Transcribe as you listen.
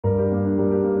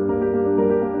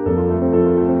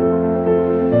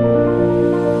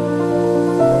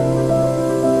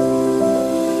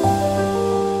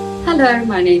Hello,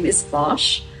 my name is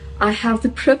Bosh. I have the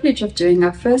privilege of doing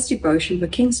our first devotion for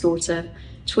King's Daughter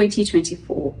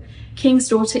 2024. King's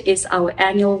Daughter is our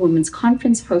annual women's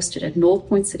conference hosted at North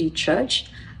Point City Church.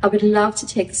 I would love to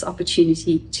take this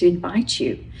opportunity to invite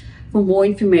you. For more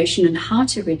information on how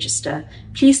to register,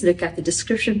 please look at the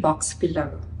description box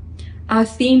below. Our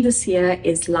theme this year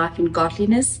is Life in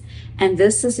Godliness, and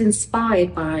this is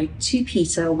inspired by 2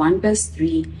 Peter 1 verse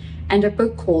 3 and a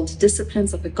book called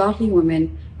Disciplines of a Godly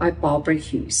Woman by Barbara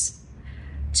Hughes.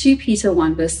 2 Peter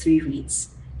 1 verse 3 reads,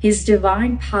 His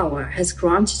divine power has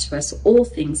granted to us all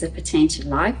things that pertain to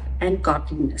life and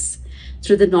godliness,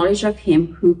 through the knowledge of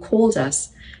Him who called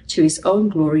us to His own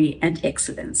glory and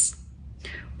excellence.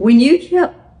 When you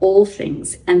hear all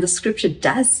things, and the scripture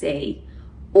does say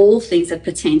all things that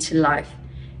pertain to life,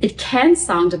 it can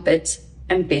sound a bit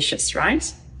ambitious,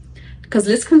 right? Because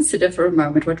let's consider for a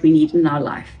moment what we need in our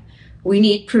life. We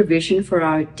need provision for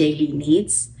our daily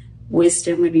needs,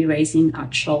 wisdom when we're raising our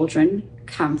children,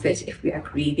 comfort if we are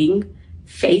grieving,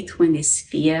 faith when there's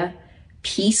fear,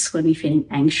 peace when we're feeling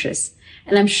anxious.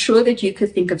 And I'm sure that you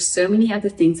could think of so many other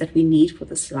things that we need for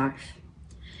this life.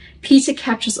 Peter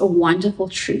captures a wonderful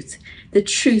truth, the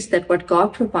truth that what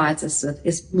God provides us with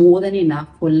is more than enough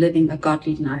for living a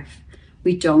godly life.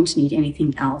 We don't need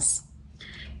anything else.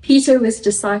 Peter, who is a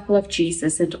disciple of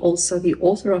Jesus and also the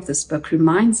author of this book,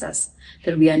 reminds us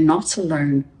that we are not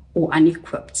alone or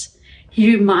unequipped.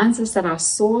 He reminds us that our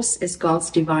source is God's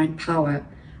divine power.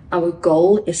 Our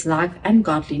goal is life and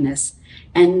godliness,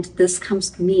 and this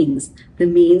the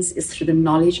means is through the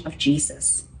knowledge of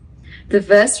Jesus. The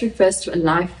verse refers to a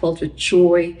life filled with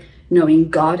joy, knowing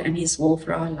God and His will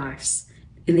for our lives,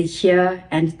 in the here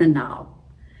and the now.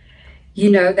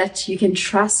 You know that you can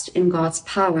trust in God's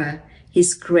power,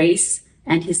 His grace,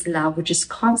 and His love, which is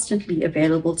constantly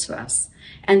available to us.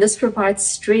 And this provides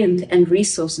strength and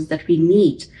resources that we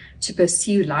need to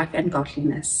pursue life and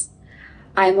godliness.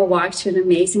 I am a wife to an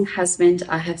amazing husband.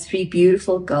 I have 3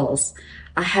 beautiful girls.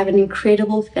 I have an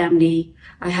incredible family.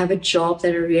 I have a job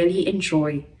that I really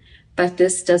enjoy. But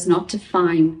this does not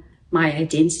define my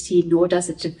identity, nor does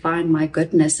it define my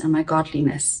goodness and my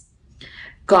godliness.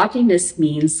 Godliness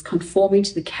means conforming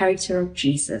to the character of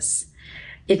Jesus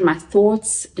in my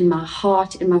thoughts, in my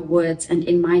heart, in my words, and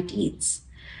in my deeds.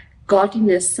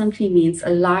 Godliness simply means a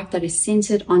life that is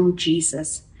centered on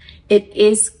Jesus. It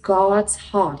is God's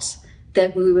heart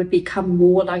that we would become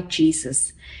more like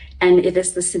Jesus. And it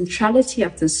is the centrality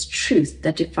of this truth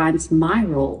that defines my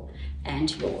role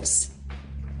and yours.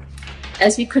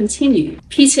 As we continue,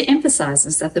 Peter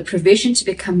emphasizes that the provision to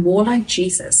become more like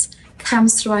Jesus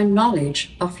comes through our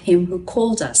knowledge of Him who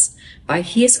called us by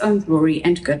His own glory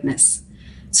and goodness.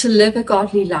 To live a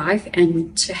godly life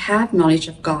and to have knowledge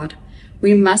of God,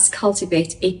 we must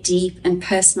cultivate a deep and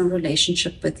personal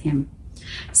relationship with Him.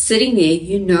 Sitting there,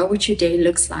 you know what your day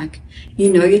looks like.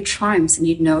 You know your triumphs and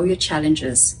you know your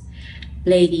challenges.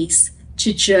 Ladies,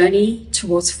 to journey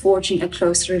towards forging a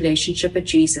closer relationship with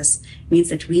Jesus means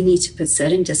that we need to put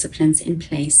certain disciplines in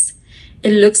place.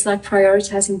 It looks like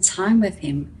prioritizing time with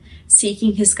Him,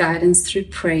 seeking His guidance through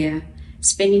prayer,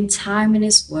 spending time in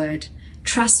His Word,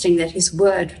 trusting that His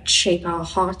Word would shape our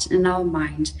heart and our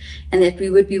mind, and that we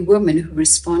would be women who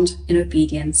respond in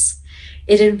obedience.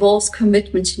 It involves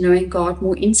commitment to knowing God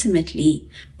more intimately,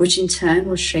 which in turn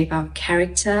will shape our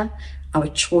character, our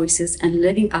choices, and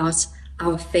living out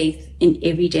our faith in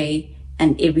every day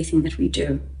and everything that we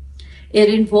do. It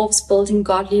involves building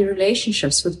godly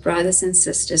relationships with brothers and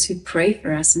sisters who pray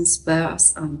for us and spur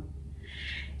us on.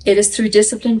 It is through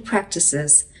disciplined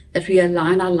practices that we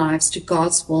align our lives to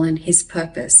God's will and His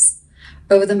purpose.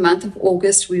 Over the month of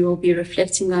August, we will be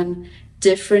reflecting on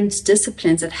different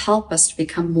disciplines that help us to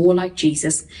become more like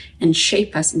Jesus and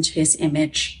shape us into His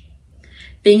image.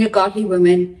 Being a godly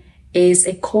woman is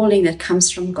a calling that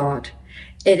comes from God.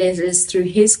 It is through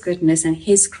His goodness and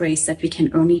His grace that we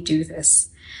can only do this.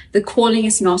 The calling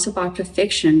is not about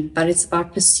perfection, but it's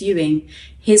about pursuing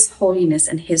His holiness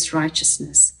and His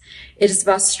righteousness. It is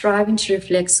about striving to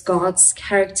reflect God's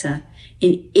character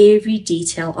in every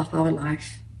detail of our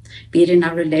life, be it in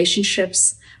our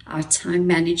relationships, our time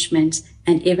management,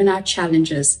 and even our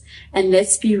challenges. And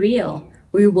let's be real,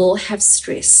 we will have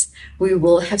stress, we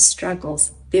will have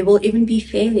struggles, there will even be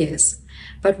failures.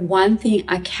 But one thing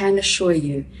I can assure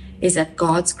you is that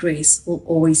God's grace will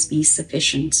always be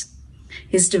sufficient.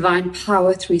 His divine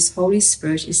power through His Holy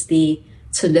Spirit is there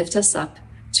to lift us up,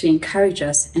 to encourage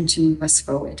us, and to move us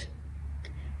forward.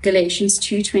 Galatians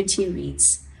 2:20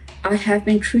 reads, I have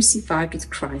been crucified with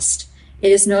Christ.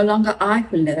 It is no longer I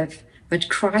who live, but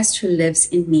Christ who lives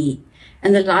in me.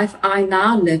 And the life I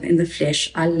now live in the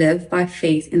flesh, I live by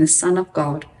faith in the Son of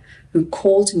God, who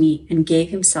called me and gave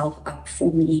himself up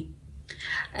for me.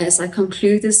 As I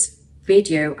conclude this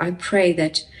video, I pray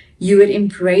that you would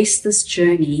embrace this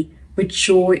journey with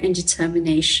joy and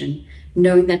determination,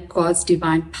 knowing that God's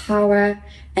divine power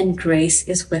and grace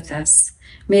is with us.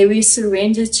 May we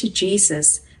surrender to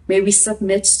Jesus. May we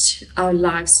submit our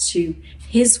lives to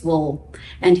his will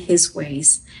and his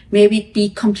ways. May we be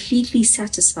completely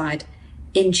satisfied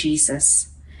in Jesus.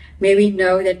 May we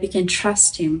know that we can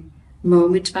trust him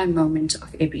moment by moment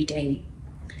of every day.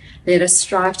 Let us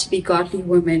strive to be godly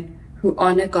women who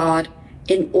honor God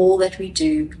in all that we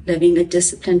do, living a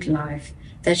disciplined life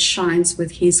that shines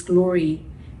with his glory,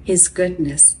 his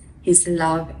goodness, his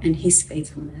love, and his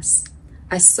faithfulness.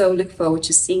 I so look forward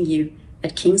to seeing you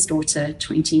at King's Daughter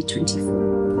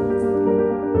 2024.